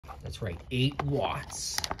That's right, 8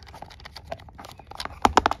 watts.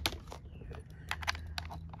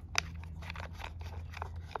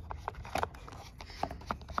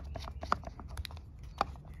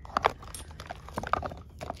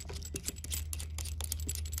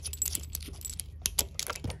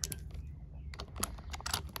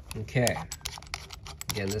 Okay,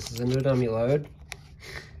 again, this is a no dummy load.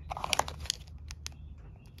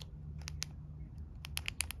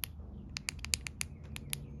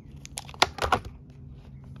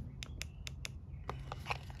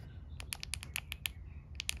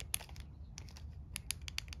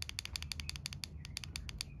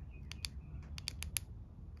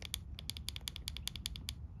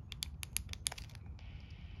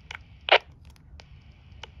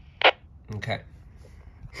 Okay,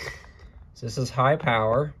 so this is high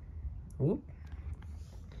power. Whoop.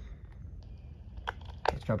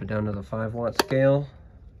 Let's drop it down to the 5-watt scale.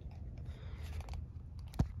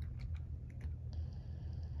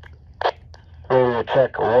 Radio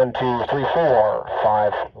check 1, 2, 3, 4.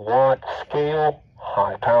 5-watt scale,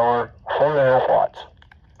 high power, 4.5 watts.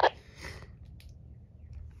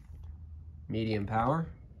 Medium power,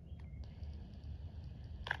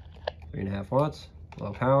 3.5 watts.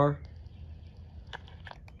 Low power,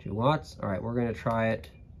 2 watts. All right, we're gonna try it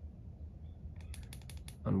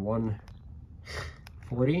on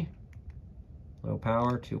 140. Low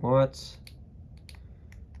power, 2 watts.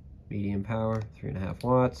 Medium power, 3.5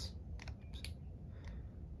 watts.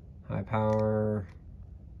 High power,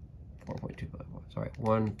 4.25 watts. All right,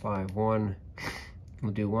 151.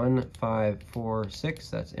 We'll do 1546.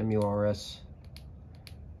 That's MURS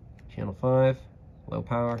Channel 5. Low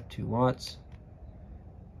power, 2 watts.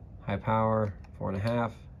 High power,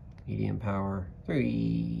 4.5. Medium power,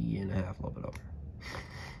 3.5, a little bit over.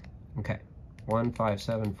 Okay,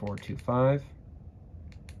 157425.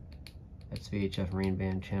 That's VHF Marine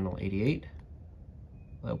Band Channel 88.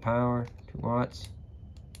 Low power, 2 watts.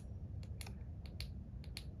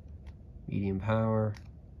 Medium power,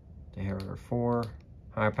 Terahertz 4.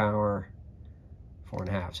 High power,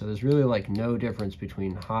 4.5. So there's really like no difference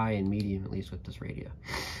between high and medium, at least with this radio.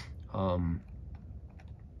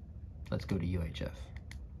 Let's go to UHF.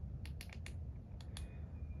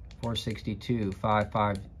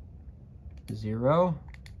 462,550.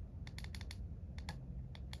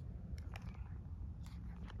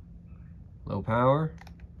 Low power.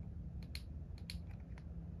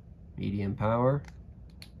 Medium power.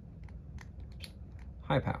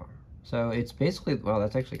 High power. So it's basically, well,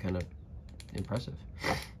 that's actually kind of impressive.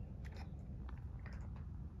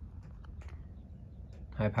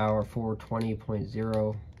 High power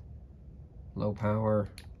 420.0. Low power.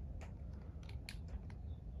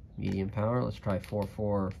 Medium power, let's try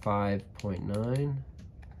 445.9.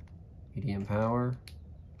 Medium power.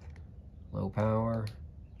 Low power.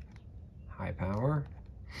 High power.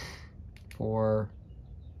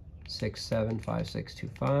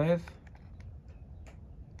 4675625.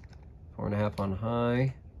 4.5 on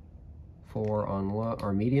high, 4 on low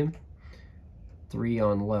or medium, 3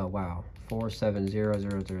 on low. Wow,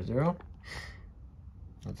 470000.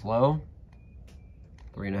 That's low.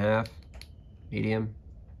 3.5, medium,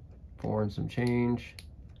 4 and some change,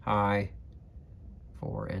 high,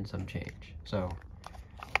 4 and some change. So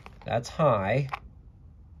that's high,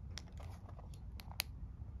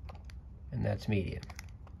 and that's medium,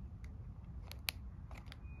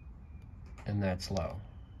 and that's low.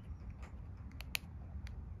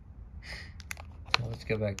 So let's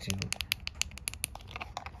go back to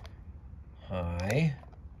high,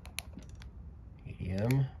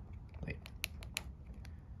 medium, wait,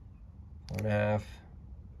 4.5,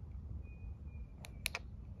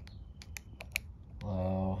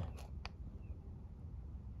 low,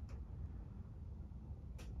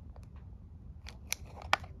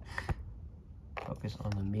 focus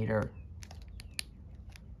on the meter.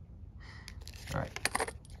 All right.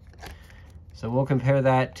 So we'll compare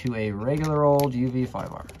that to a regular old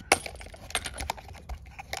UV-5R.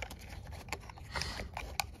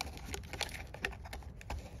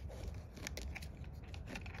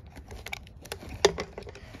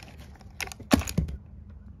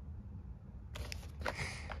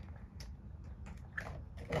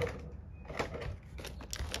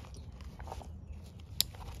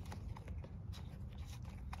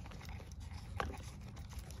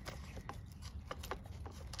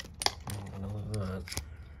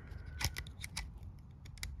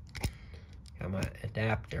 Got my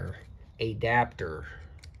adapter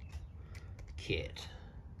kit.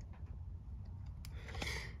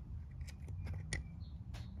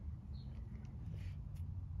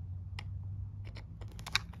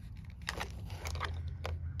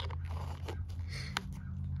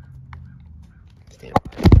 Damn.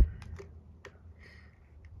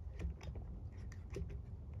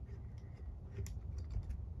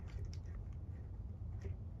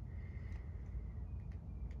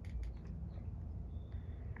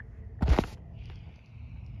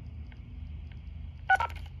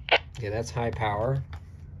 Okay, that's high power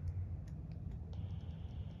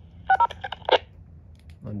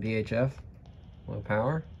on VHF, low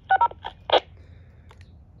power.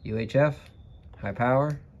 UHF, high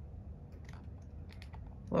power,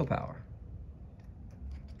 low power.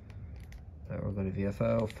 All right, we'll go to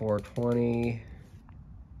VFO, 420,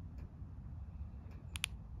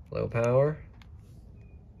 low power.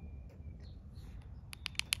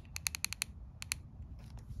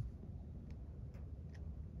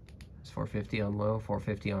 It's 450 on low,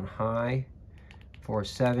 450 on high,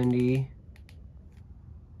 470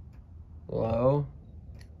 low,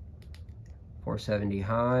 470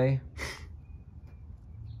 high.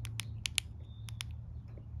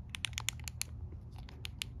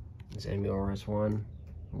 This MURS 1,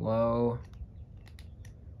 low,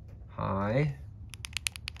 high,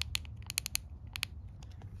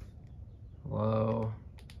 low,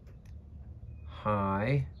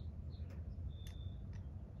 high.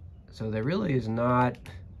 So there really is not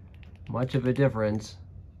much of a difference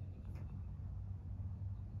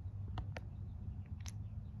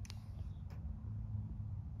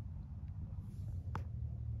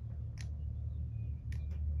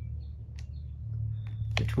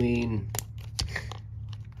between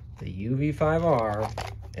the UV-5R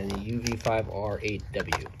and the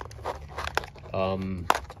UV-5R8W.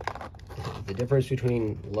 The difference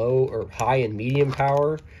between low or high and medium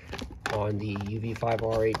power on the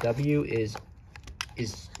UV-5R8W is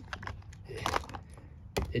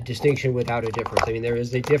a distinction without a difference. I mean, there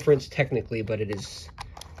is a difference technically, but it is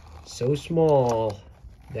so small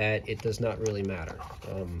that it does not really matter.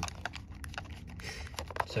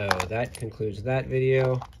 So that concludes that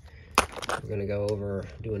video. We're going to go over,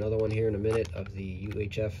 do another one here in a minute of the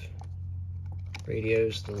UHF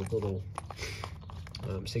radios, the little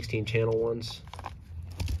 16 channel ones,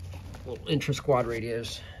 little intra-squad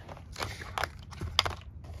radios.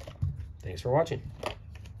 Thanks for watching.